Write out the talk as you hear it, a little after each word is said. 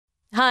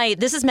Hi,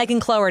 this is Megan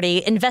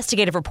Cloherty,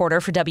 investigative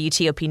reporter for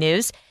WTOP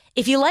News.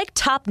 If you like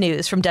top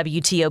news from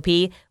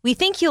WTOP, we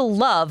think you'll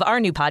love our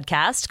new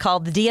podcast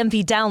called The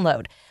DMV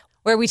Download,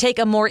 where we take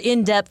a more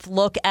in-depth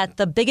look at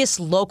the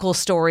biggest local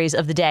stories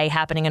of the day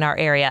happening in our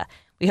area.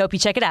 We hope you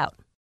check it out.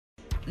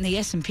 The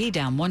S&P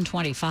down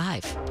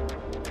 125.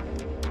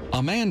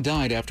 A man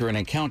died after an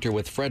encounter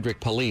with Frederick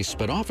police,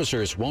 but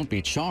officers won't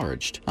be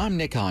charged. I'm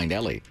Nick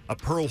Iannelli. A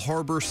Pearl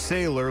Harbor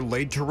sailor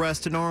laid to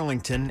rest in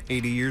Arlington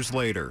 80 years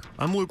later.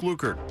 I'm Luke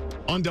Lukert.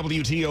 On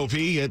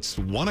WTOP, it's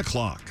 1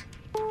 o'clock.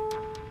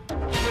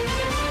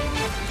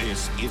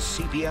 This is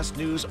CBS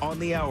News on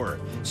the Hour,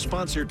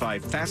 sponsored by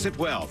Facet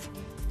Wealth.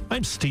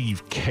 I'm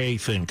Steve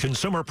Kathan.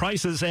 Consumer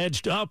prices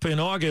edged up in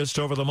August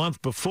over the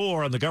month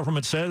before, and the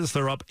government says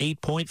they're up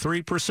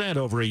 8.3%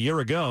 over a year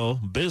ago.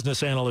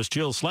 Business analyst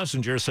Jill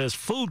Schlesinger says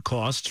food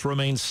costs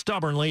remain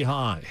stubbornly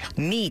high.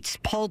 Meats,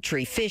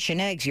 poultry, fish, and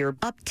eggs are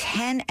up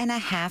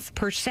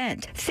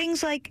 10.5%.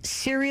 Things like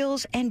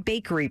cereals and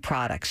bakery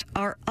products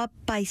are up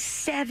by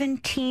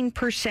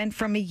 17%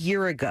 from a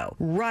year ago.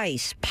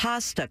 Rice,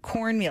 pasta,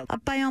 cornmeal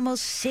up by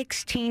almost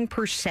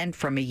 16%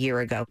 from a year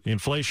ago.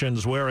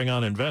 Inflation's wearing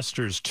on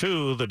investors, too.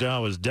 The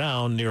Dow is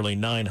down nearly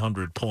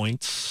 900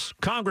 points.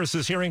 Congress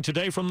is hearing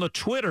today from the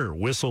Twitter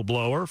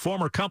whistleblower.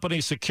 Former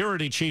company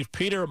security chief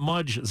Peter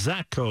Mudge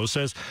Zatko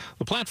says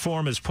the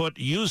platform has put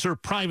user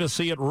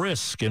privacy at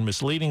risk in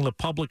misleading the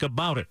public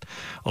about it,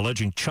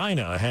 alleging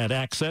China had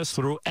access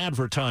through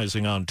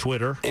advertising on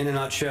Twitter. In a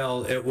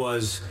nutshell, it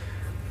was,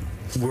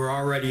 we're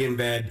already in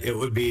bed. It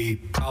would be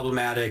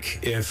problematic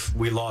if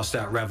we lost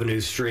that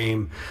revenue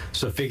stream.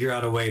 So figure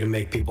out a way to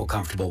make people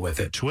comfortable with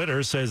it.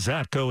 Twitter says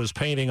Zatko is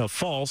painting a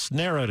false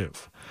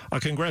narrative. A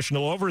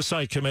congressional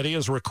oversight committee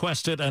has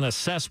requested an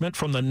assessment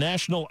from the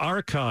National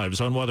Archives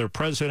on whether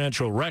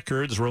presidential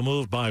records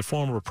removed by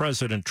former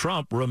President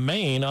Trump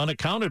remain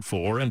unaccounted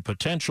for and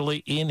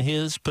potentially in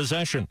his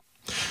possession.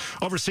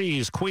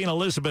 Overseas, Queen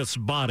Elizabeth's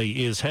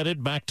body is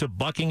headed back to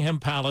Buckingham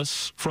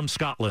Palace from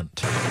Scotland.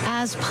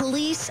 As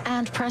police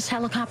and press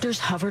helicopters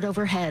hovered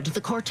overhead, the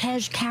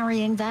cortege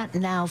carrying that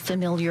now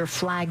familiar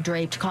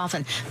flag-draped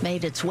coffin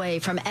made its way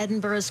from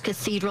Edinburgh's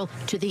cathedral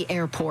to the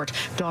airport.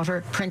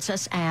 Daughter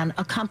Princess Anne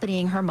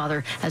accompanying her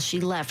mother as she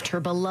left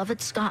her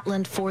beloved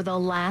Scotland for the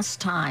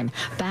last time,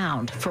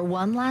 bound for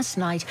one last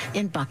night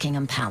in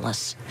Buckingham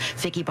Palace.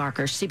 Vicky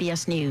Barker,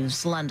 CBS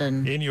News,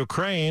 London. In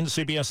Ukraine,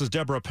 CBS's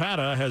Deborah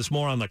Patta has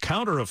more on the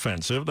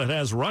counteroffensive that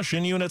has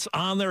Russian units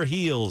on their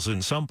heels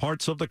in some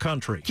parts of the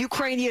country.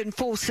 Ukrainian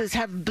forces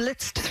have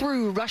blitzed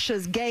through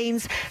Russia's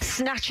gains,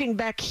 snatching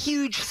back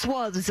huge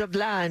swaths of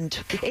land.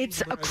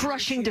 It's a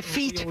crushing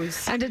defeat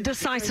and a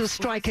decisive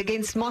strike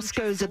against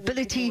Moscow's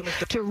ability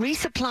to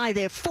resupply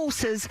their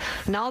forces.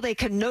 Now they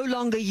can no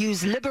longer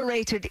use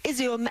liberated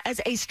Izium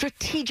as a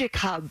strategic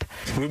hub.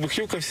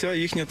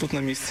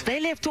 They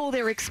left all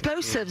their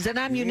explosives and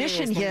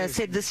ammunition here,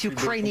 said this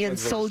Ukrainian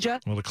soldier.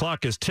 Well, the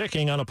clock is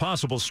ticking on a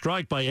possible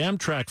strike by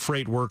Amtrak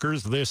freight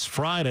workers this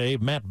Friday.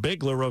 Matt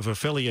Bigler of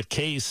affiliate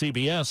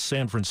KCBS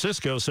San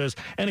Francisco says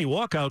any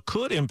walkout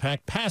could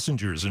impact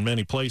passengers in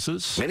many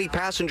places. Many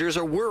passengers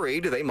are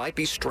worried they might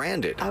be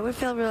stranded. I would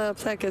feel really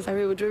upset because I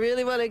would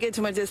really want to get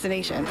to my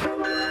destination.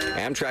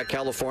 Amtrak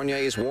California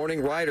is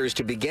warning riders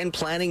to begin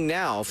planning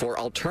now for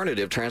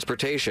alternative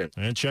transportation.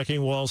 And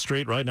checking Wall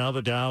Street right now,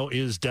 the Dow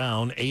is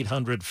down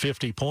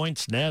 850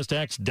 points.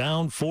 NASDAQ's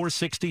down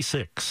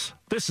 466.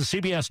 This is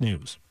CBS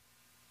News.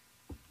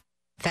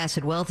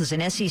 Facet Wealth is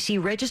an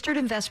SEC-registered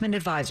investment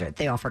advisor.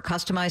 They offer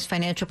customized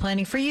financial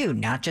planning for you,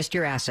 not just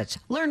your assets.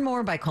 Learn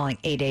more by calling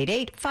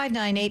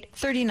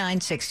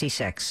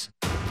 888-598-3966.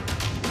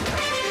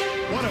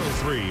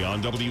 103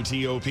 on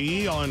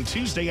WTOP on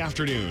Tuesday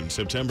afternoon,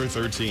 September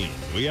 13.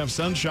 We have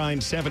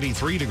sunshine,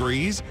 73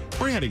 degrees.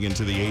 We're heading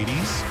into the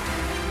 80s.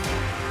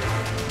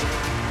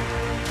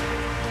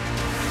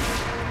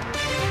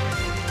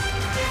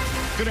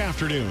 Good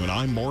afternoon.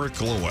 I'm Mark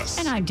Lewis.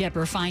 And I'm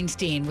Deborah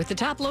Feinstein with the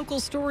top local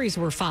stories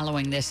we're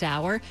following this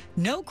hour.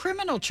 No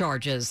criminal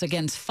charges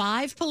against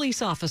 5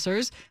 police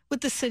officers with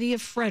the city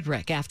of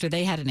Frederick after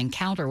they had an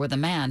encounter with a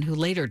man who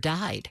later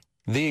died.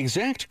 The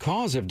exact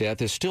cause of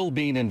death is still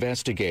being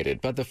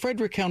investigated, but the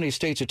Frederick County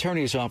State's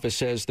Attorney's Office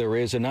says there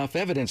is enough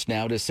evidence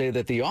now to say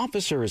that the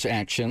officer's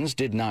actions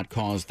did not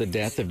cause the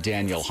death of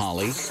Daniel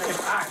Holly.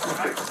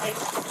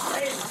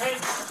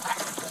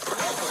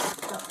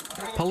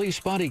 Police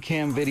body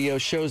cam video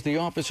shows the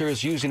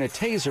officers using a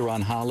taser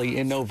on Holly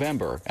in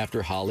November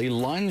after Holly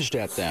lunged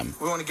at them.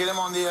 We want to get him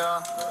on the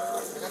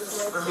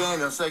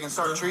ambulance so they can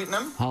start treating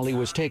him. Holly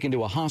was taken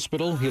to a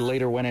hospital. He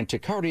later went into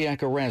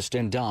cardiac arrest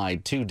and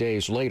died 2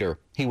 days later.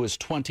 He was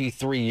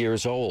 23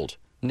 years old.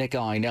 Nick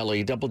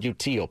Iannelli,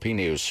 WTOP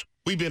News.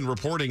 We've been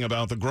reporting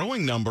about the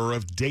growing number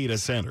of data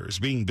centers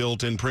being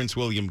built in Prince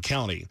William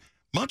County,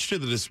 much to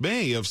the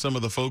dismay of some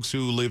of the folks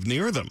who live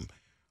near them.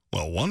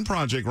 Well, one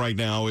project right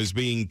now is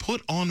being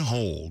put on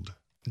hold.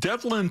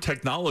 Devlin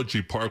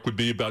Technology Park would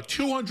be about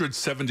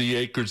 270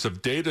 acres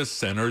of data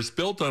centers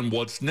built on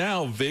what's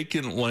now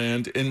vacant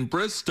land in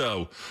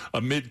Bristow.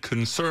 Amid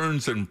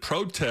concerns and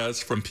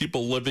protests from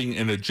people living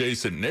in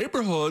adjacent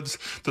neighborhoods,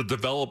 the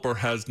developer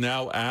has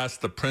now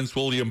asked the Prince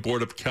William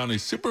Board of County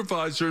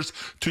Supervisors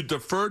to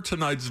defer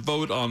tonight's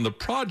vote on the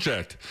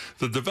project.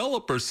 The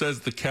developer says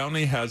the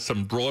county has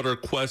some broader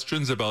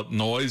questions about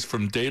noise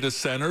from data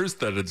centers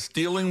that it's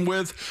dealing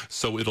with,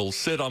 so it'll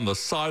sit on the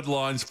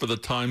sidelines for the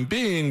time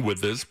being with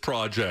this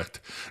project.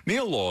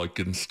 Neil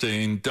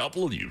Augenstein,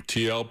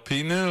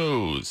 WTOP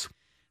News.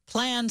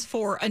 Plans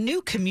for a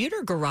new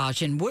commuter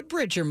garage in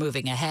Woodbridge are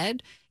moving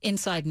ahead.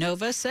 Inside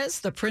Nova says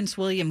the Prince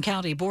William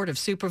County Board of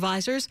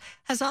Supervisors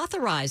has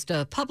authorized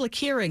a public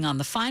hearing on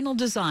the final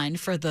design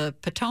for the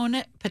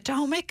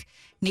Potomac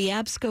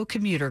Neabsco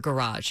commuter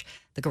garage.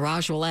 The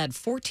garage will add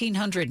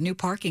 1,400 new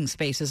parking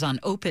spaces on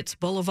Opitz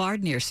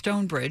Boulevard near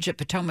Stonebridge at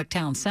Potomac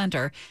Town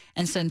Center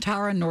and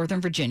Centara Northern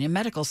Virginia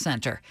Medical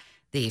Center.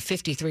 The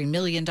 $53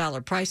 million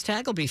price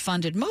tag will be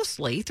funded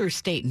mostly through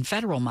state and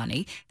federal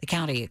money. The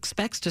county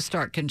expects to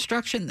start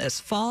construction this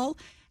fall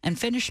and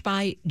finish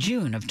by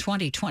June of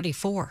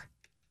 2024.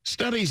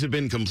 Studies have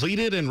been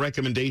completed and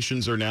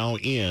recommendations are now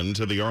in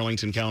to the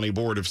Arlington County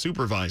Board of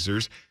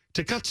Supervisors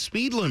to cut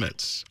speed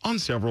limits on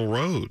several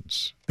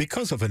roads.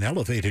 Because of an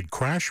elevated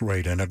crash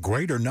rate and a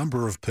greater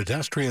number of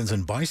pedestrians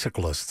and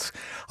bicyclists,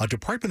 a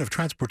Department of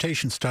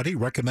Transportation study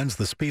recommends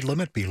the speed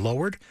limit be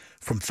lowered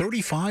from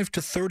 35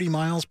 to 30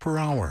 miles per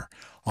hour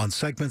on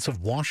segments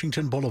of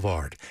Washington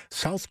Boulevard,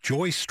 South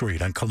Joyce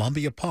Street, and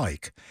Columbia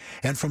Pike,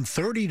 and from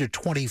 30 to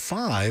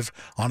 25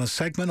 on a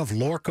segment of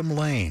Lorcom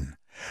Lane.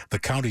 The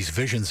county's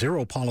Vision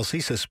Zero policy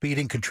says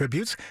speeding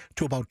contributes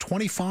to about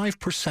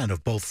 25%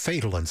 of both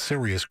fatal and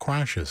serious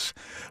crashes.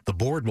 The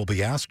board will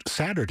be asked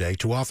Saturday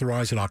to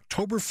authorize an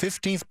October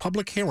 15th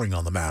public hearing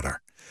on the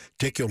matter.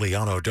 Dick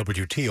Iuliano,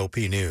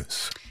 WTOP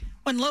News.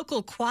 When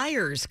local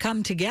choirs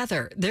come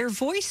together, their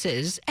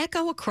voices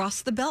echo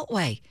across the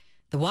Beltway.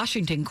 The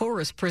Washington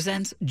Chorus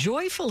presents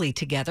Joyfully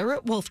Together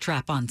at Wolf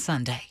Trap on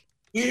Sunday.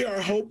 We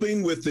are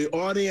hoping with the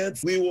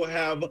audience, we will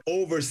have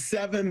over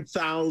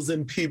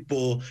 7,000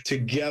 people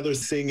together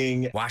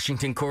singing.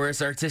 Washington Chorus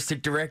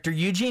Artistic Director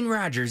Eugene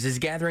Rogers is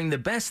gathering the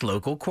best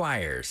local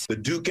choirs. The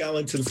Duke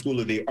Ellington School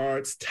of the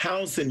Arts,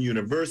 Townsend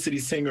University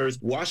Singers,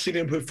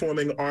 Washington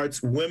Performing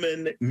Arts,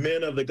 women,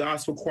 men of the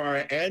gospel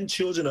choir, and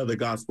children of the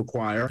gospel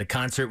choir. The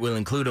concert will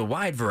include a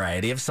wide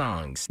variety of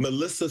songs.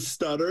 Melissa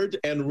Studdard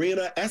and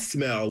Rena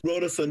Esmel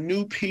wrote us a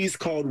new piece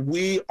called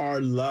We Are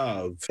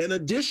Love. In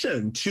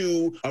addition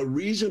to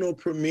a regional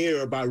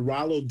premiere by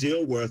Rollo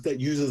Dilworth that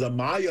uses a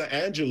Maya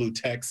Angelou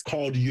text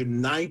called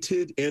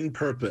United in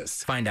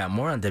Purpose. Find out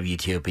more on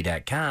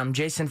WTOP.com.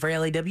 Jason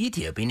Fraley,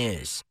 WTOP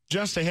News.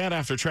 Just ahead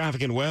after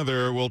traffic and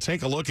weather, we'll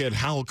take a look at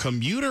how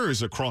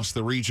commuters across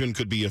the region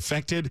could be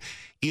affected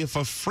if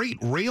a freight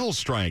rail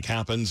strike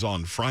happens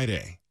on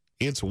Friday.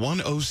 It's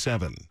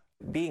 1:07.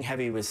 Being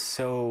heavy was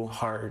so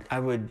hard. I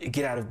would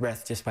get out of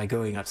breath just by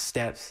going up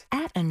steps.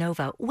 At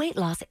Inova, weight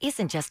loss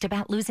isn't just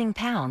about losing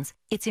pounds.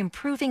 It's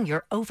improving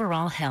your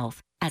overall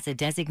health. As a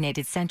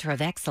designated center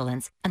of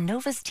excellence,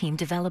 Inova's team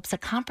develops a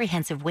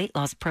comprehensive weight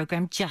loss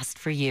program just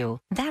for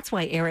you. That's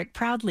why Eric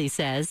proudly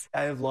says,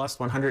 I have lost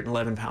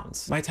 111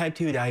 pounds. My type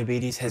 2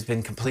 diabetes has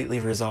been completely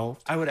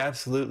resolved. I would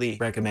absolutely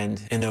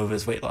recommend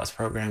Inova's weight loss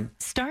program.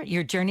 Start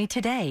your journey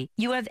today.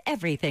 You have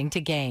everything to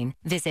gain.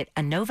 Visit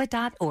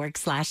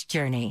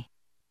Inova.org/journey.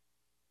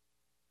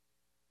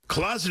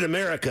 Closet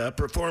America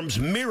performs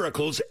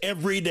miracles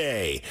every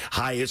day.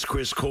 Hi, it's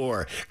Chris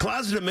Core.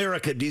 Closet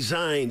America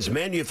designs,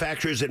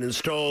 manufactures, and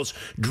installs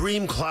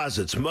dream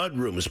closets,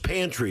 mudrooms,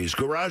 pantries,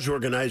 garage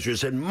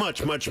organizers, and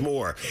much, much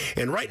more.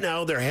 And right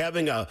now, they're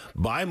having a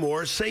Buy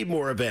More, Save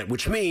More event,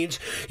 which means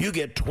you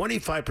get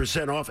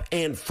 25% off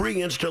and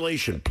free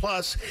installation,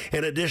 plus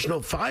an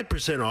additional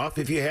 5% off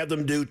if you have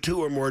them do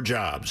 2 or more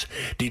jobs.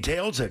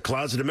 Details at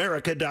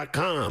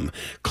ClosetAmerica.com.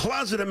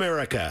 Closet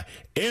America,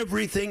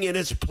 everything in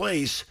its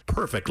place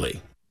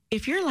perfectly.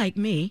 If you're like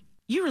me,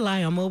 you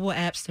rely on mobile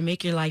apps to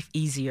make your life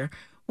easier.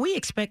 We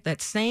expect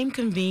that same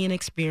convenient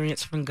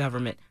experience from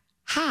government.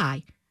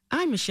 Hi,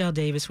 I'm Michelle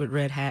Davis with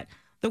Red Hat,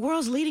 the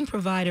world's leading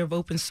provider of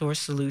open source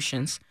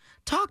solutions.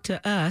 Talk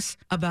to us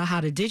about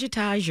how to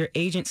digitize your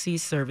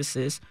agency's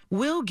services.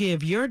 We'll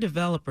give your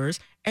developers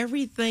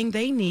everything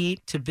they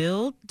need to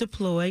build,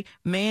 deploy,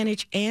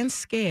 manage, and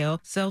scale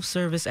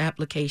self-service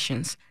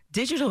applications.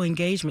 Digital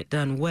engagement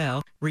done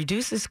well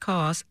reduces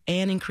costs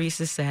and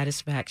increases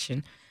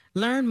satisfaction.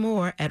 Learn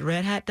more at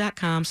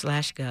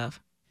redhat.com/gov.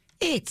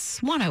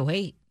 It's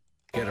 1:08.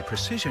 Get a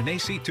precision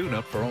AC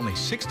tune-up for only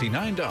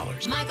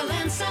 $69. Michael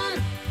and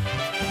Son.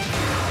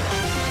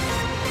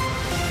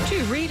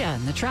 To Rita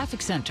in the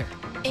traffic center.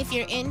 If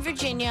you're in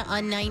Virginia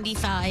on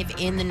 95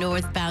 in the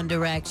northbound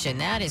direction,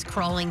 that is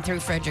crawling through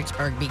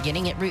Fredericksburg,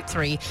 beginning at Route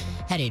 3,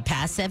 headed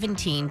past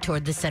 17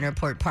 toward the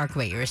Centerport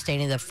Parkway. You're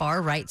staying in the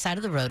far right side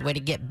of the roadway to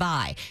get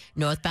by.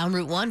 Northbound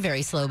Route 1,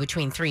 very slow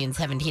between 3 and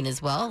 17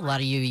 as well. A lot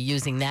of you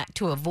using that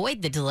to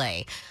avoid the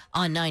delay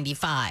on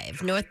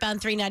 95.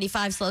 Northbound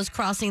 395 slows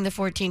crossing the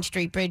 14th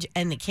Street Bridge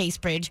and the Case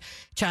Bridge,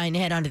 trying to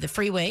head onto the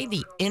freeway.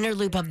 The inner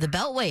loop of the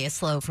Beltway is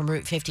slow from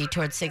Route 50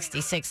 towards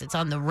 66. It's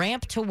on the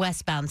ramp to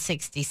westbound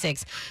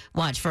 66.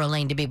 Watch for a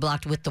lane to be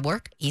blocked with the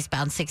work.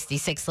 Eastbound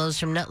 66 slows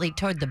from Nutley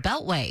toward the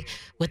Beltway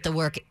with the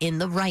work in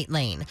the right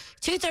lane.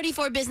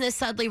 234 Business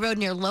Sudley Road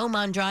near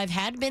Lomond Drive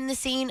had been the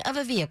scene of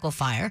a vehicle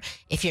fire.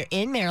 If you're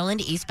in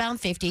Maryland, eastbound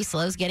 50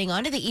 slows getting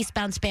onto the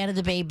eastbound span of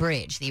the Bay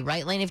Bridge. The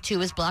right lane of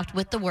 2 is blocked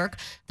with the work.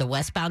 The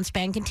westbound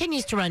span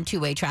continues to run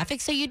two-way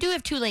traffic, so you do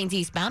have 2 lanes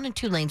eastbound and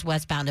 2 lanes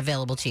westbound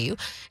available to you.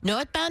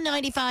 Northbound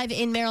 95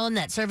 in Maryland,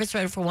 that service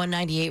road for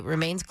 198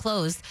 remains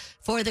closed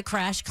for the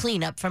crash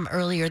cleanup from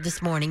earlier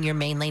this morning. Your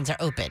main lanes are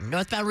open.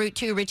 Northbound Route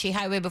 2, Ritchie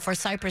Highway before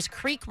Cypress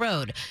Creek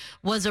Road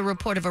was a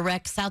report of a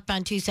wreck.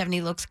 Southbound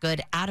 270 looks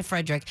good out of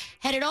Frederick,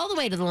 headed all the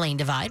way to the lane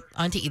divide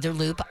onto either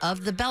loop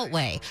of the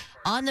Beltway.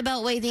 On the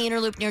Beltway, the inner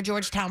loop near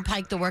Georgetown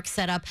Pike, the work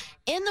set up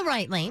in the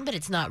right lane, but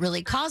it's not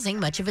really causing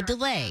much of a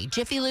delay.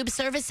 Jiffy Lube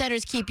service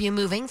centers keep you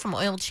moving, from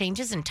oil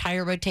changes and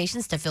tire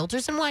rotations to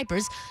filters and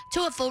wipers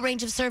to a full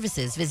range of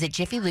services. Visit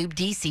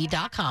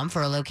jiffylubedc.com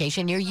for a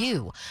location near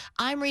you.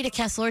 I'm Rita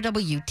Kessler,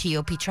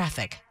 WTOP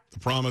Traffic. The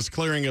promised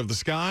clearing of the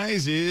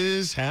skies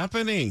is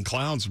happening.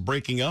 Clouds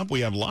breaking up. We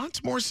have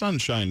lots more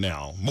sunshine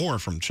now. More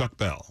from Chuck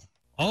Bell.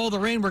 All the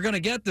rain we're going to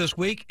get this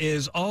week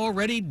is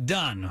already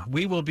done.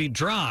 We will be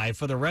dry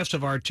for the rest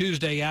of our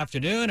Tuesday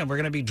afternoon, and we're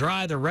going to be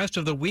dry the rest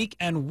of the week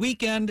and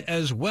weekend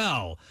as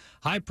well.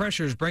 High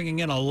pressure is bringing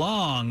in a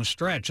long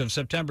stretch of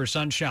September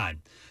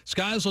sunshine.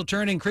 Skies will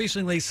turn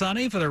increasingly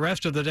sunny for the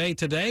rest of the day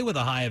today with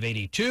a high of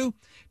 82.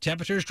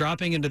 Temperatures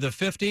dropping into the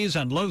 50s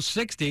and low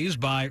 60s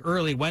by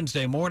early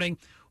Wednesday morning.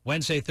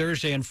 Wednesday,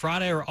 Thursday, and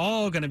Friday are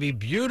all going to be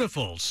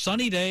beautiful,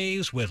 sunny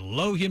days with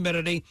low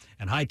humidity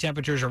and high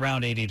temperatures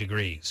around 80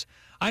 degrees.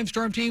 I'm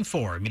Storm Team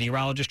 4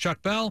 meteorologist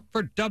Chuck Bell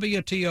for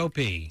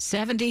WTOP.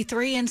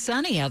 73 and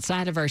sunny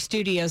outside of our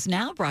studios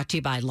now, brought to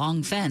you by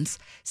Long Fence.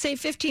 Save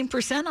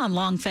 15% on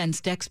Long Fence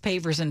decks,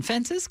 pavers, and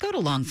fences. Go to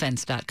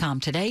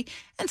longfence.com today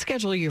and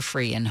schedule your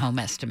free in-home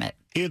estimate.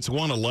 It's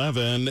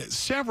 1:11.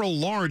 Several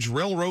large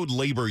railroad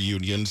labor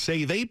unions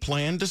say they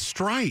plan to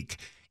strike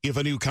if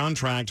a new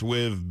contract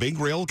with big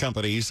rail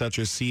companies such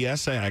as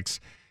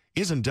CSX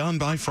isn't done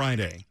by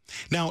Friday.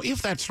 Now,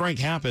 if that strike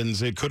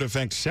happens, it could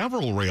affect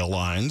several rail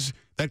lines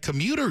that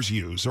commuters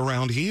use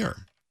around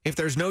here. If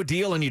there's no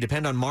deal and you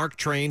depend on MARC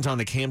trains on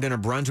the Camden or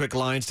Brunswick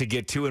lines to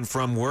get to and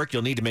from work,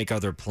 you'll need to make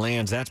other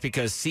plans. That's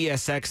because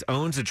CSX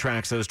owns the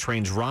tracks those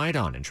trains ride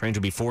on, and trains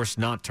will be forced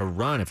not to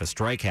run if a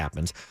strike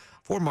happens.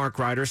 For MARC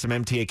riders, some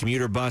MTA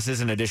commuter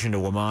buses, in addition to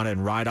WMATA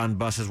and ride-on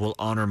buses, will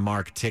honor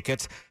MARC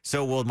tickets.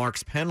 So will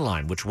MARC's Penn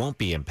line, which won't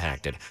be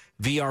impacted.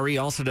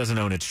 VRE also doesn't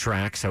own its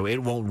track, so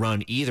it won't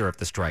run either if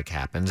the strike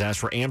happens. As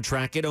for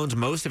Amtrak, it owns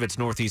most of its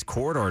Northeast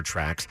Corridor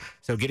tracks,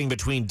 so getting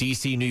between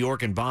D.C., New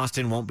York, and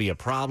Boston won't be a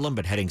problem,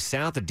 but heading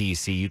south of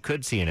D.C., you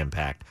could see an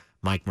impact.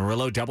 Mike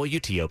Murillo,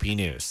 WTOP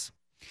News.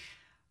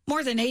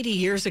 More than 80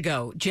 years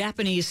ago,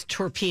 Japanese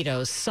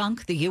torpedoes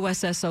sunk the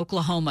USS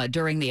Oklahoma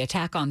during the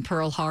attack on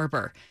Pearl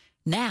Harbor.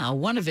 Now,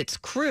 one of its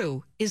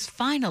crew is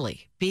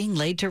finally being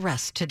laid to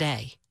rest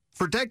today.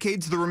 For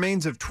decades, the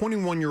remains of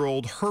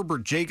 21-year-old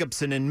Herbert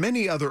Jacobson and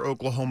many other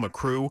Oklahoma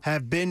crew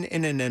have been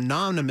in an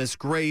anonymous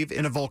grave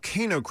in a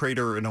volcano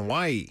crater in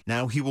Hawaii.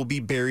 Now he will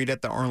be buried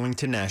at the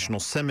Arlington National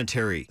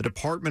Cemetery. The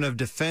Department of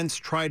Defense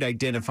tried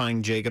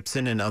identifying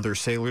Jacobson and other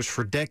sailors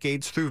for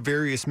decades through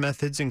various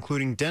methods,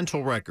 including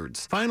dental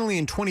records. Finally,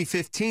 in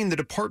 2015, the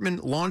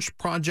department launched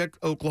Project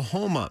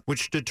Oklahoma,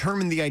 which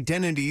determined the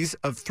identities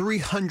of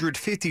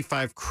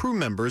 355 crew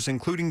members,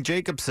 including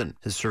Jacobson.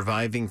 His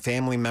surviving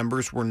family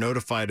members were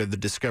notified of the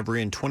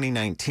discovery in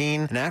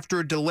 2019, and after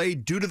a delay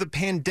due to the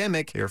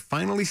pandemic, they are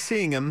finally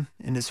seeing him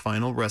in his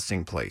final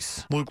resting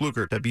place. Luke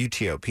Lukert,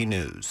 WTOP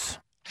News.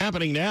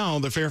 Happening now,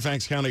 the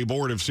Fairfax County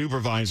Board of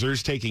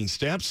Supervisors taking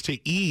steps to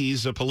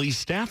ease a police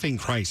staffing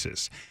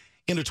crisis.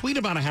 In a tweet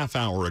about a half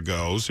hour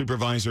ago,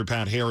 Supervisor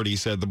Pat Harity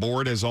said the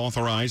board has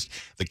authorized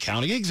the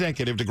county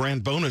executive to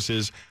grant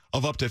bonuses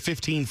of up to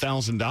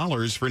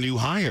 $15,000 for new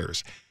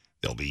hires.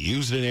 They'll be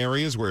used in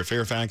areas where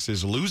Fairfax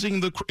is losing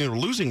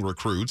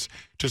recruits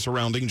to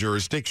surrounding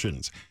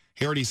jurisdictions.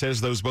 Harity says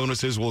those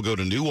bonuses will go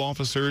to new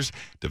officers,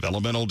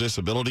 developmental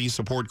disability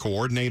support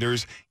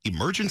coordinators,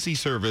 emergency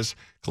service,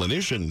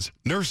 clinicians,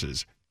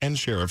 nurses, and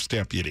sheriff's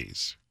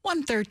deputies.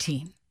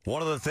 1:13.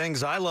 One of the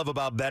things I love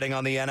about betting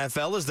on the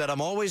NFL is that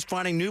I'm always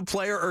finding new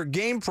player or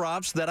game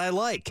props that I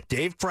like.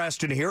 Dave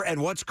Preston here,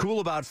 and what's cool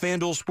about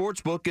FanDuel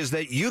Sportsbook is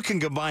that you can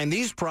combine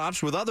these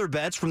props with other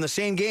bets from the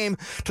same game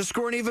to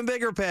score an even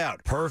bigger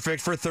payout.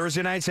 Perfect for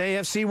Thursday night's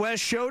AFC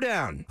West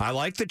showdown. I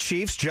like the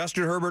Chiefs,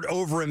 Justin Herbert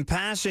over in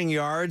passing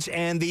yards,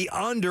 and the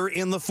under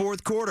in the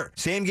fourth quarter.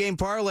 Same game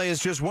parlay is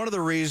just one of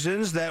the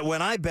reasons that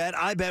when I bet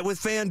with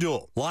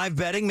FanDuel. Live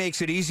betting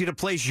makes it easy to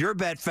place your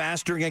bet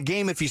fast during a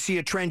game if you see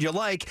a trend you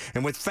like,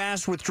 and with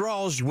fast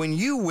withdrawals, when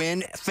you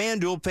win,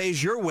 FanDuel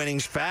pays your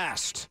winnings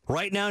fast.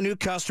 Right now, new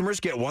customers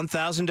get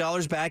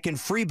 $1,000 back in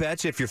free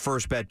bets if your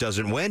first bet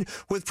doesn't win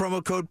with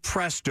promo code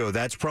PRESTO.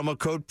 That's promo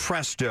code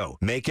PRESTO.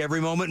 Make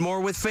every moment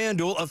more with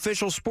FanDuel,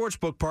 official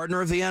sportsbook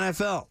partner of the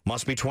NFL.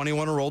 Must be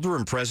 21 or older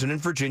and present in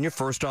Virginia.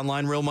 First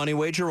online real money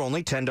wager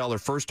only. $10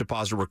 first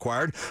deposit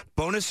required.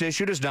 Bonus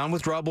issued as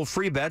non-withdrawable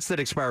free bets that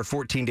expire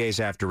 14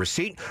 days after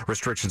receipt.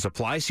 Restrictions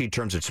apply. See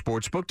terms at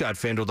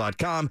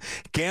sportsbook.fanduel.com.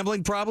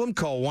 Gambling problem?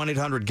 Call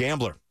 1-800-GAMBLER.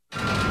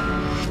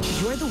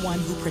 You're the one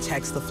who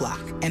protects the flock,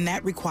 and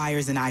that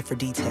requires an eye for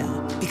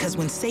detail. Because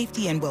when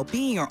safety and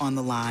well-being are on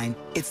the line,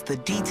 it's the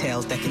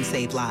details that can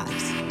save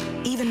lives.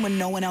 Even when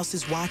no one else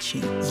is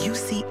watching, you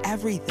see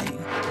everything.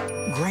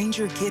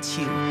 Grainger gets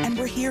you, and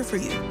we're here for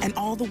you, and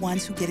all the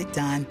ones who get it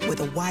done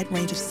with a wide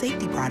range of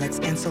safety products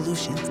and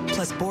solutions,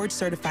 plus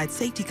board-certified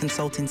safety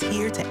consultants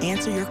here to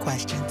answer your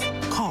questions.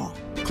 Call,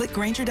 click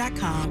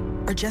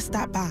Grainger.com, or just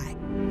stop by.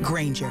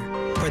 Grainger,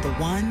 for the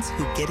ones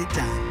who get it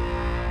done.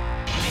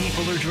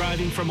 People are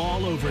driving from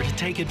all over to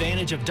take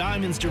advantage of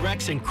Diamonds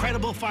Direct's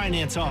incredible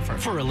finance offer.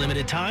 For a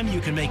limited time, you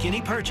can make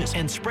any purchase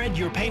and spread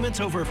your payments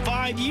over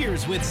 5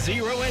 years with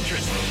zero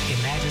interest.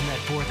 Imagine that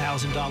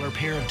 $4,000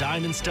 pair of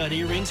diamond stud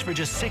earrings for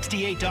just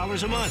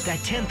 $68 a month. That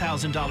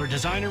 $10,000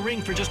 designer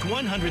ring for just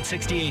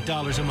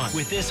 $168 a month.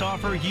 With this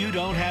offer, you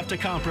don't have to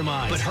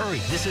compromise. But hurry,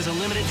 this is a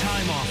limited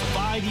time offer.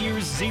 5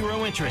 years,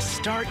 zero interest.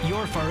 Start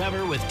your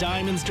forever with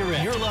Diamonds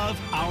Direct. Your love,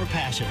 our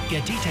passion.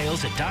 Get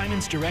details at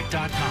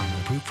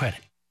diamondsdirect.com. Approved credit.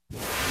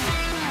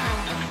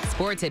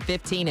 Sports at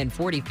 15 and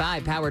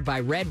 45, powered by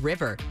Red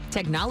River.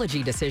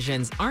 Technology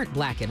decisions aren't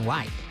black and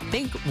white.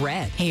 Think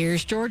red.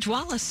 Here's George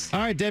Wallace.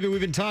 All right, Debbie,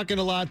 we've been talking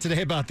a lot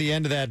today about the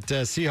end of that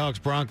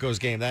Seahawks-Broncos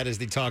game. That is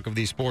the talk of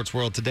the sports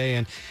world today.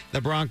 And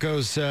the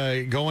Broncos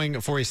going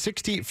for a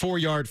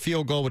 64-yard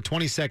field goal with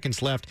 20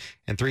 seconds left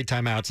and 3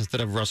 timeouts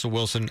instead of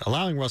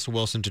allowing Russell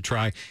Wilson to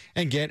try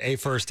and get a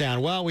first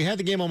down. Well, we had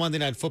the game on Monday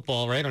Night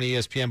Football, right, on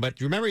ESPN. But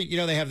remember,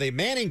 they have the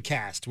Manning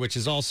cast, which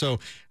is also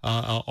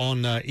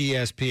on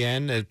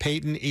ESPN.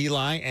 Peyton,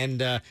 Eli,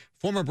 and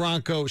former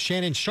Bronco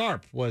Shannon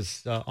Sharp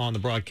was on the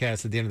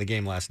broadcast at the end of the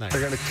game last night.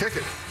 They're going to kick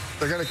it.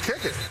 They're going to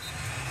kick it.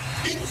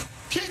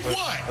 Kick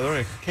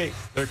what?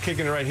 They're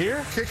kicking it right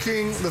here?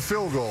 Kicking the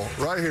field goal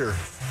right here.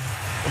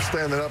 I'm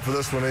standing up for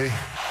this one, E.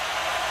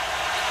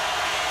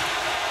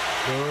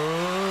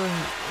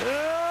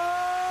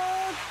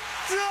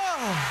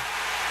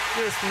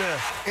 Just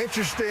missed.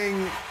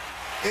 Interesting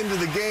into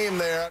the game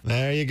there.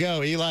 There you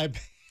go. Eli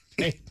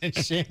and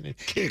Shannon.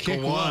 Kick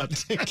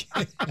what?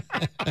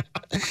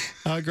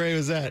 How great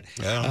was that?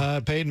 Yeah.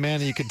 Peyton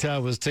Manning, you could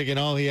tell, was taking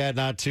all he had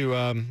not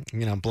to,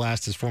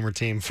 blast his former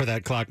team for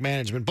that clock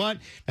management. But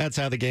that's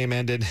how the game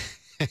ended.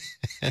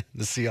 The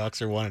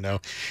Seahawks are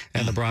 1-0,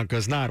 and the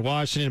Broncos not.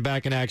 Washington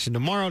back in action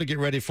tomorrow to get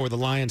ready for the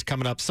Lions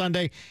coming up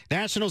Sunday.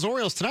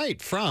 Nationals-Orioles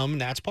tonight from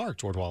Nats Park.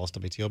 George Wallace,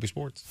 WTOP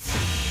Sports.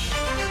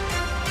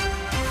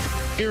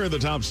 Here are the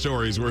top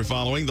stories we're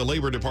following. The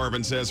Labor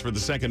Department says for the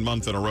second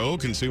month in a row,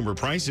 consumer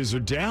prices are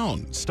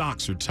down.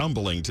 Stocks are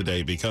tumbling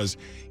today because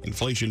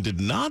inflation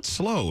did not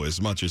slow as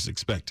much as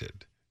expected.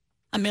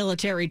 A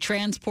military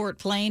transport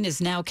plane is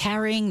now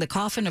carrying the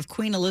coffin of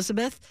Queen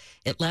Elizabeth.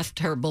 It left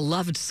her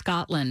beloved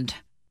Scotland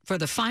for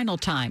the final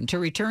time to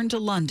return to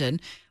London,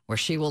 where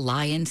she will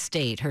lie in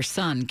state. Her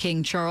son,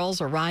 King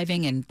Charles,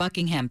 arriving in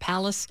Buckingham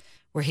Palace,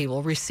 where he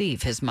will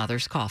receive his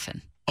mother's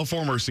coffin. A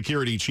former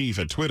security chief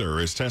at Twitter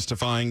is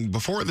testifying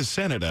before the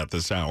Senate at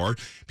this hour.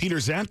 Peter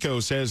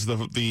Zatko says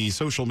the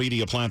social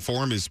media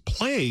platform is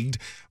plagued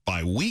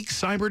by weak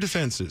cyber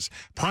defenses,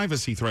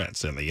 privacy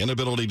threats, and the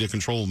inability to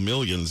control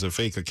millions of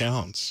fake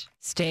accounts.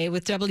 Stay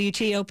with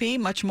WTOP.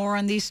 Much more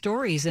on these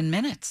stories in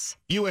minutes.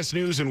 U.S.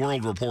 News and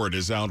World Report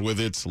is out with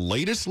its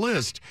latest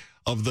list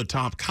of the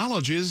top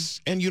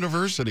colleges and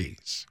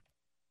universities.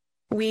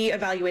 We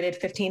evaluated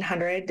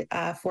 1,500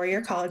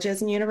 four-year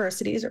colleges and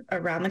universities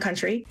around the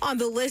country. On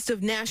the list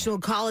of national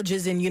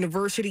colleges and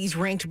universities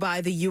ranked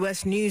by the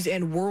U.S. News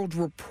and World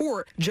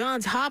Report,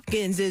 Johns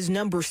Hopkins is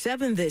number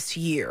 7 this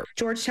year.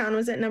 Georgetown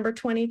was at number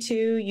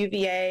 22,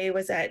 UVA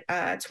was at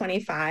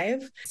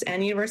 25,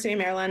 and University of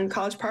Maryland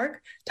College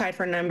Park tied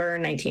for number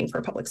 19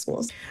 for public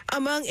schools.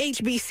 Among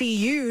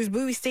HBCUs,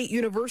 Bowie State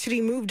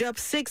University moved up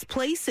 6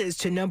 places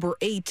to number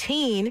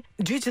 18.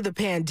 Due to the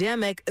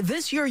pandemic,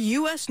 this year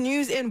U.S.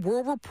 News and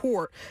World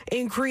Report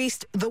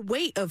increased the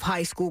weight of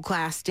high school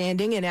class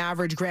standing and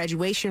average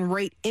graduation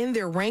rate in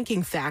their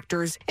ranking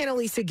factors.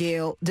 Annalisa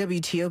Gale,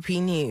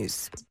 WTOP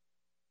News.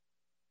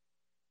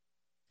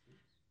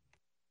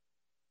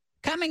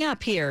 Coming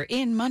up here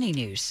in Money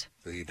News.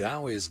 The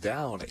Dow is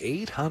down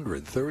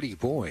 830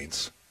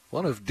 points.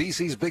 One of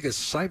D.C.'s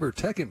biggest cyber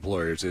tech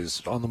employers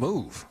is on the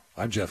move.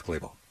 I'm Jeff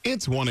Clable.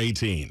 It's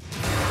 1:18.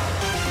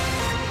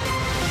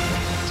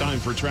 Time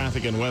for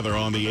traffic and weather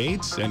on the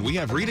 8s, and we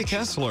have Rita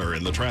Kessler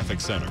in the traffic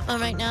center. Well,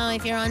 right now,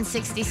 if you're on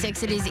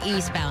 66, it is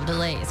eastbound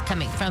delays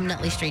coming from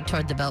Nutley Street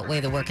toward the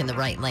Beltway, the work in the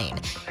right lane.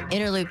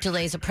 Interloop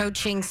delays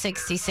approaching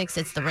 66.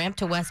 It's the ramp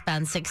to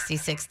westbound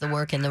 66, the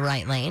work in the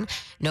right lane.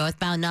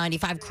 Northbound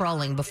 95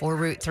 crawling before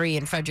Route 3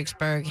 in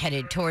Fredericksburg,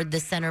 headed toward the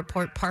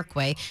Centerport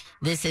Parkway.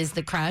 This is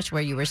the crash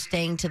where you were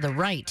staying to the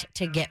right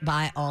to get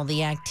by all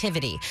the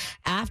activity.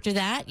 After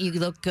that, you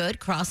look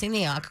good crossing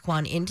the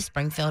Occoquan into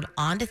Springfield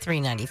onto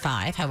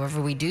 395.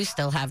 However, we do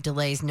still have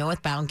delays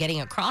northbound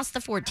getting across the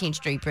 14th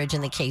Street Bridge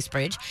and the Case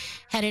Bridge,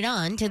 headed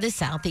on to the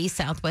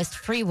Southeast-Southwest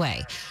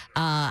Freeway.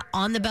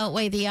 On the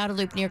Beltway, the outer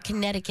loop near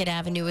Connecticut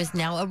Avenue is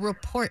now a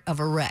report of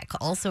a wreck.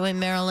 Also in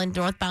Maryland,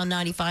 northbound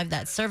 95,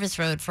 that service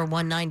road for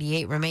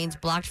 198 remains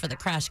blocked for the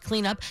crash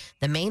cleanup.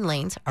 The main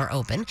lanes are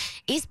open.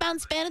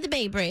 Eastbound span of the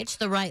Bay Bridge,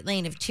 the right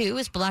lane of 2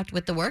 is blocked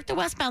with the work. The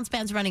westbound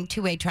span's running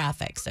two-way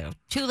traffic, so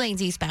 2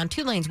 lanes eastbound,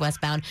 2 lanes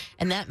westbound,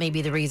 and that may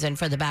be the reason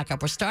for the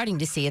backup we're starting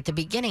to see at the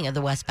beginning of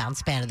the westbound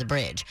span of the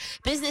bridge.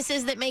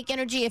 Businesses that make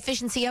energy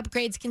efficiency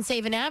upgrades can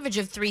save an average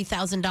of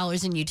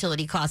 $3,000 in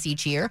utility costs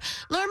each year.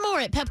 Learn more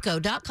at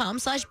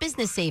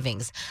pepco.com/business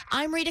savings.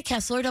 I'm Rita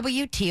Kessler,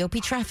 WTOP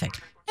Traffic.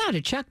 Now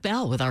to Chuck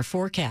Bell with our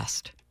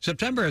forecast.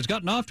 September has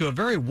gotten off to a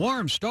very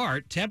warm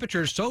start.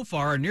 Temperatures so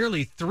far are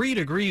nearly 3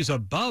 degrees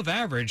above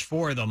average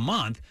for the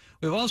month.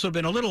 We've also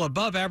been a little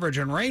above average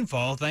in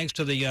rainfall thanks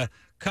to the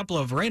couple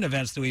of rain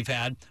events that we've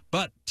had.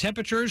 But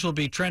temperatures will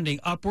be trending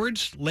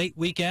upwards late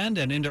weekend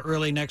and into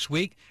early next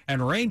week.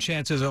 And rain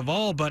chances have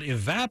all but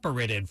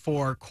evaporated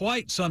for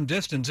quite some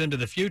distance into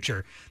the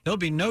future. There'll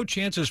be no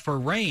chances for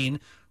rain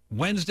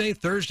Wednesday,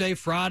 Thursday,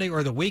 Friday,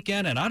 or the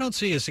weekend, and I don't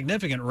see a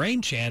significant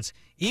rain chance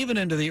even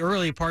into the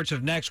early parts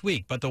of next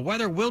week. But the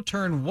weather will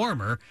turn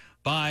warmer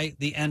by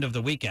the end of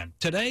the weekend.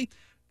 Today,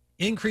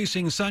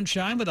 increasing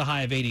sunshine with a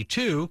high of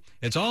 82.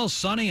 It's all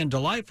sunny and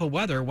delightful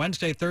weather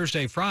Wednesday,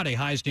 Thursday, Friday,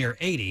 highs near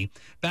 80.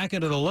 Back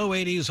into the low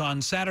 80s on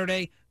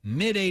Saturday,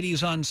 mid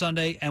 80s on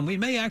Sunday, and we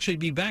may actually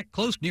be back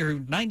close near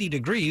 90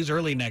 degrees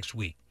early next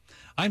week.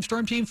 I'm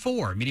Storm Team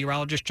 4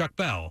 meteorologist Chuck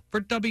Bell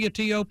for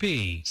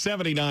WTOP.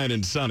 79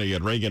 and sunny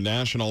at Reagan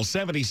National,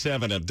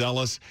 77 at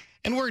Dulles,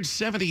 and we're at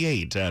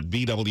 78 at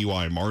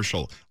BWI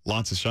Marshall.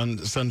 Lots of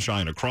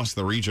sunshine across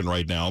the region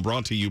right now,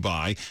 brought to you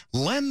by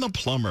Len the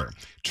Plumber.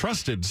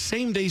 Trusted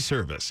same-day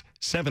service,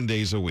 7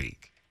 days a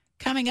week.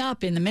 Coming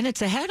up in the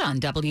minutes ahead on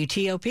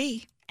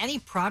WTOP. Any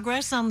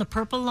progress on the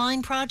Purple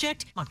Line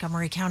project?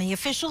 Montgomery County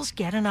officials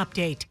get an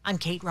update. I'm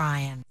Kate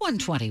Ryan.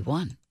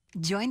 121.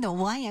 Join the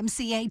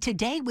YMCA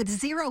today with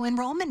zero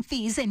enrollment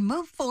fees and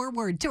move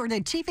forward toward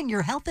achieving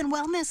your health and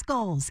wellness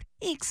goals.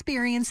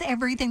 Experience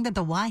everything that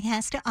the Y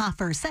has to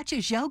offer, such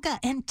as yoga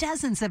and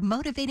dozens of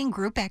motivating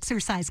group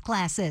exercise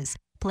classes.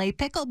 Play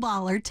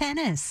pickleball or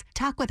tennis.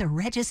 Talk with a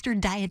registered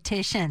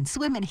dietitian.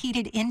 Swim in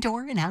heated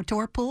indoor and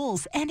outdoor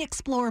pools. And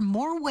explore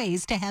more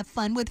ways to have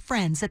fun with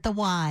friends at the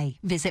Y.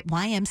 Visit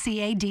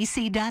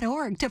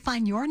ymcadc.org to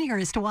find your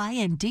nearest Y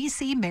in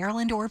D.C.,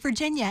 Maryland, or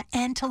Virginia,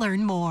 and to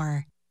learn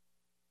more.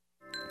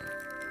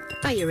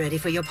 Are you ready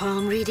for your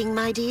palm reading,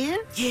 my dear?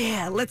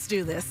 Yeah, let's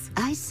do this.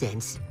 I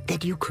sense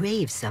that you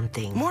crave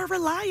something. More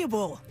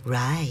reliable.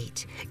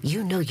 Right.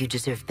 You know you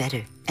deserve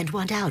better and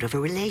want out of a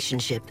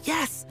relationship.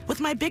 Yes,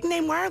 with my big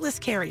name wireless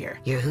carrier.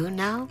 You're who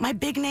now? My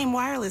big name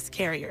wireless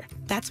carrier.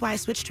 That's why I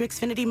switched to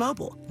Xfinity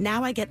Mobile.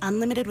 Now I get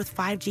unlimited with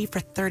 5G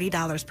for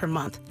 $30 per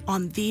month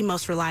on the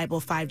most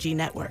reliable 5G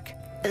network.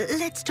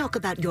 Let's talk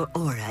about your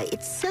aura.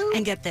 It's so...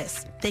 And get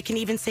this. They can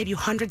even save you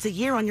hundreds a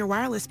year on your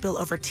wireless bill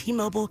over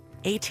T-Mobile,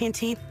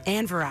 AT&T,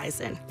 and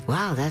Verizon.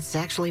 Wow, that's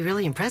actually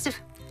really impressive.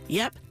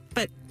 Yep,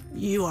 but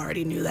you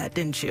already knew that,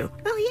 didn't you?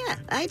 Oh, yeah.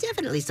 I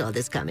definitely saw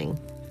this coming.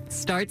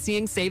 Start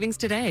seeing savings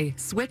today.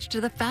 Switch to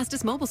the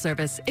fastest mobile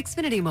service,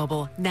 Xfinity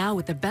Mobile. Now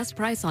with the best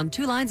price on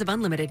 2 lines of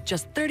unlimited,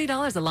 just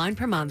 $30 a line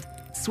per month.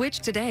 Switch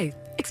today.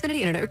 Xfinity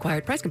Internet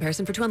required. Price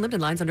comparison for 2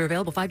 unlimited lines under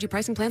available 5G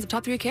pricing plans of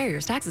top 3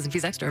 carriers. Taxes and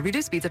fees extra.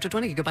 Reduced speeds up to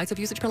 20 gigabytes of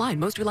usage per line.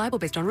 Most reliable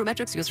based on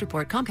RootMetrics US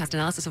report. Comcast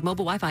analysis of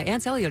mobile Wi-Fi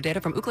and cellular data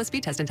from Ookla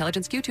Speed Test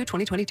Intelligence Q2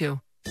 2022.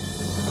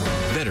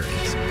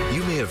 Veterans,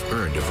 you may have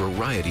earned a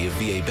variety of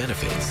VA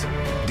benefits.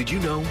 Did you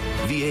know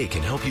VA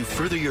can help you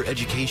further your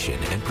education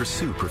and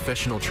pursue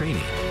professional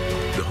training?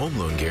 The Home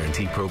Loan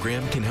Guarantee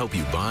Program can help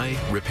you buy,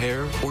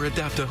 repair, or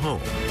adapt a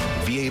home.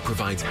 VA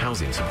provides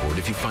housing support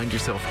if you find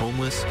yourself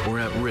homeless or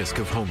at risk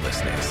of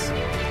homelessness.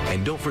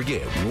 And don't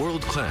forget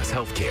world-class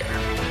health care.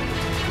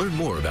 Learn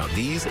more about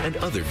these and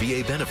other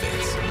VA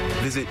benefits.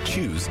 Visit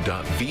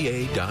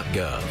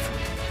choose.va.gov.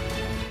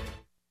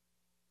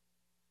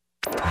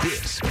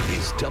 This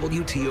is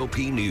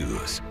WTOP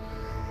News.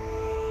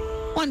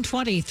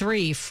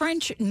 123,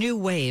 French New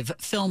Wave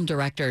film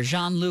director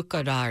Jean-Luc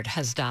Godard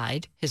has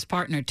died. His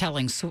partner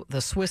telling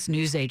the Swiss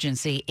news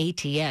agency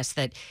ATS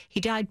that he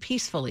died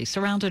peacefully,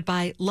 surrounded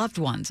by loved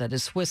ones at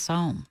his Swiss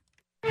home.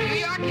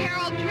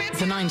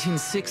 The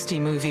 1960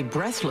 movie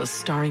Breathless,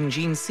 starring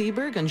Gene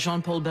Seberg and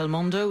Jean-Paul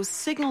Belmondo,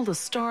 signaled the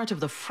start of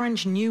the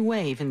French New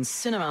Wave in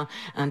cinema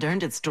and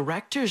earned its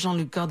director,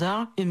 Jean-Luc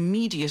Godard,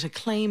 immediate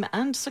acclaim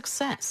and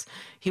success.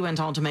 He went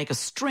on to make a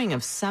string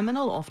of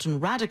seminal, often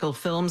radical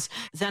films,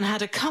 then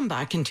had a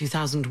comeback in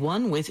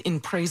 2001 with In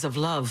Praise of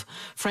Love.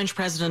 French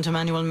President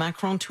Emmanuel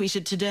Macron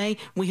tweeted today,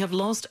 "We have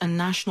lost a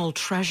national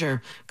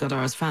treasure."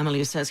 Godard's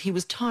family says he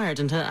was tired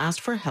and had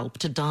asked for help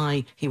to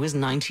die. He was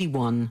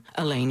 91.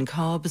 Elaine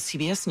Cobb,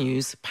 CBS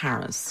News,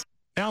 Paris.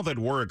 Now that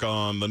work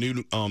on the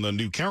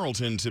new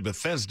Carrollton to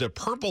Bethesda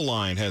Purple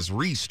Line has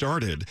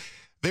restarted,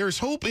 there's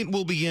hope it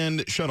will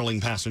begin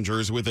shuttling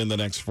passengers within the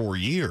next 4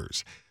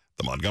 years.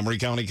 The Montgomery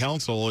County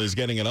Council is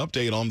getting an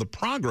update on the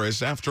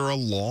progress after a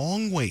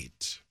long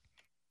wait.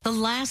 The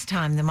last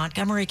time the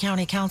Montgomery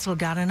County Council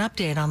got an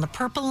update on the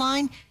Purple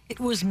Line, it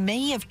was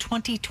May of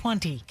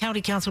 2020.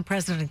 County Council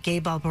President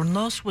Gabe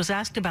Albornoz was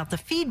asked about the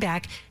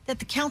feedback that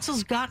the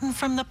council's gotten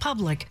from the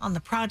public on the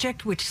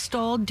project, which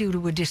stalled due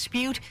to a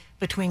dispute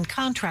between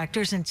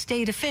contractors and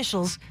state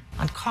officials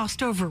on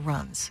cost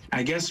overruns.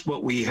 I guess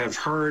what we have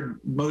heard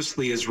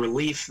mostly is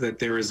relief that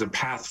there is a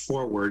path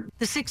forward.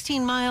 The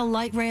 16-mile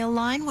light rail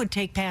line would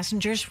take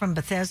passengers from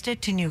Bethesda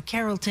to New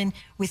Carrollton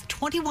with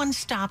 21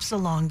 stops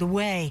along the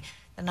way.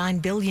 The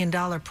 $9 billion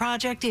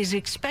project is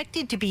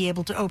expected to be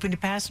able to open to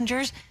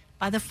passengers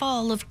by the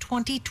fall of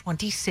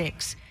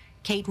 2026.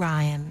 Kate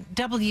Ryan,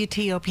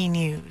 WTOP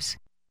News.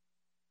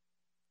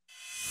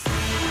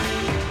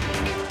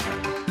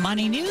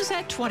 Money News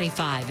at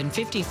 25 and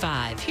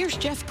 55. Here's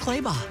Jeff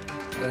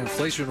Claybaugh. An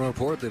inflation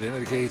report that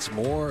indicates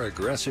more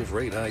aggressive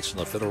rate hikes from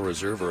the Federal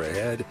Reserve are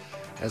ahead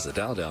has the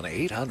Dow down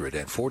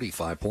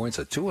 845 points,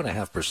 a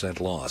 2.5%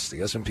 loss.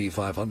 The S&P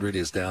 500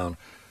 is down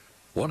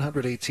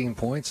 118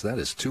 points. That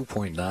is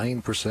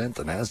 2.9%.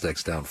 The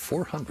Nasdaq's down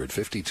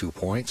 452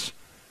 points.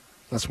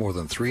 That's more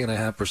than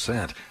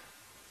 3.5%.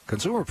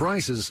 Consumer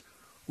prices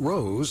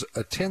rose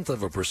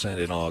 0.1%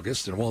 in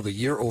August, and while the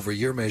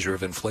year-over-year measure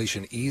of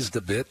inflation eased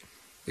a bit,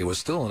 it was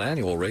still an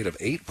annual rate of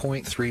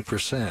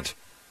 8.3%.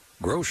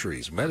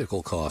 Groceries,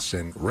 medical costs,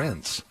 and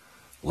rents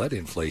led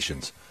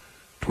inflations.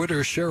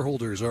 Twitter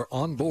shareholders are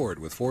on board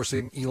with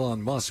forcing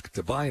Elon Musk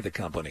to buy the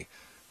company.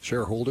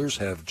 Shareholders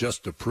have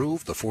just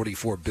approved the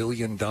 $44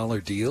 billion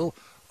deal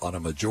on a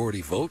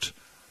majority vote.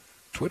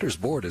 Twitter's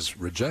board has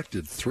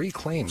rejected 3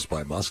 claims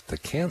by Musk to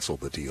cancel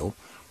the deal.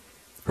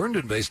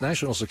 Herndon-based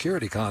national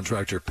security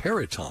contractor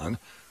Peraton,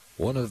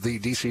 one of the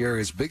D.C.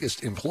 area's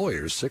biggest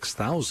employers,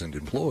 6,000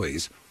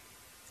 employees,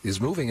 is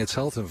moving its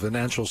health and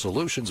financial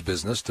solutions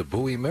business to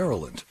Bowie,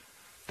 Maryland,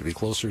 to be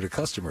closer to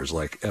customers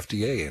like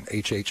FDA and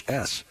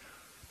HHS.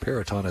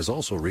 Peraton is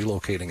also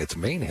relocating its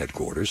main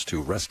headquarters to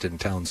Reston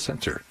Town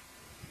Center.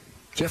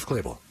 Jeff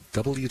Claybaugh,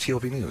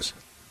 WTOP News.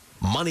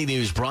 Money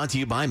News brought to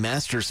you by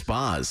Master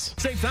Spas.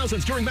 Save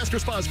thousands during Master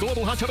Spa's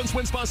Global Hot Tub and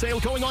Swim Spa sale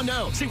going on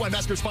now. See why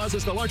Master Spas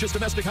is the largest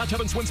domestic hot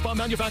tub and swim spa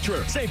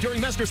manufacturer. Save during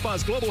Master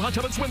Spa's Global Hot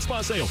Tub and Swim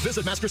Spa sale.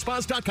 Visit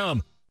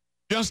masterspas.com.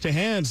 Just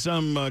ahead,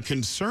 some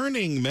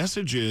concerning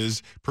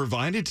messages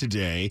provided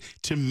today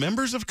to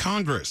members of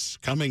Congress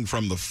coming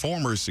from the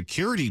former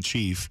security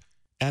chief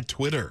at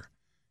Twitter.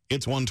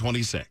 It's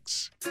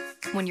 1:26.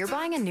 When you're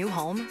buying a new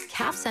home,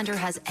 Cap Center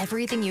has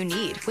everything you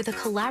need with a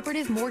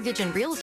collaborative mortgage and realty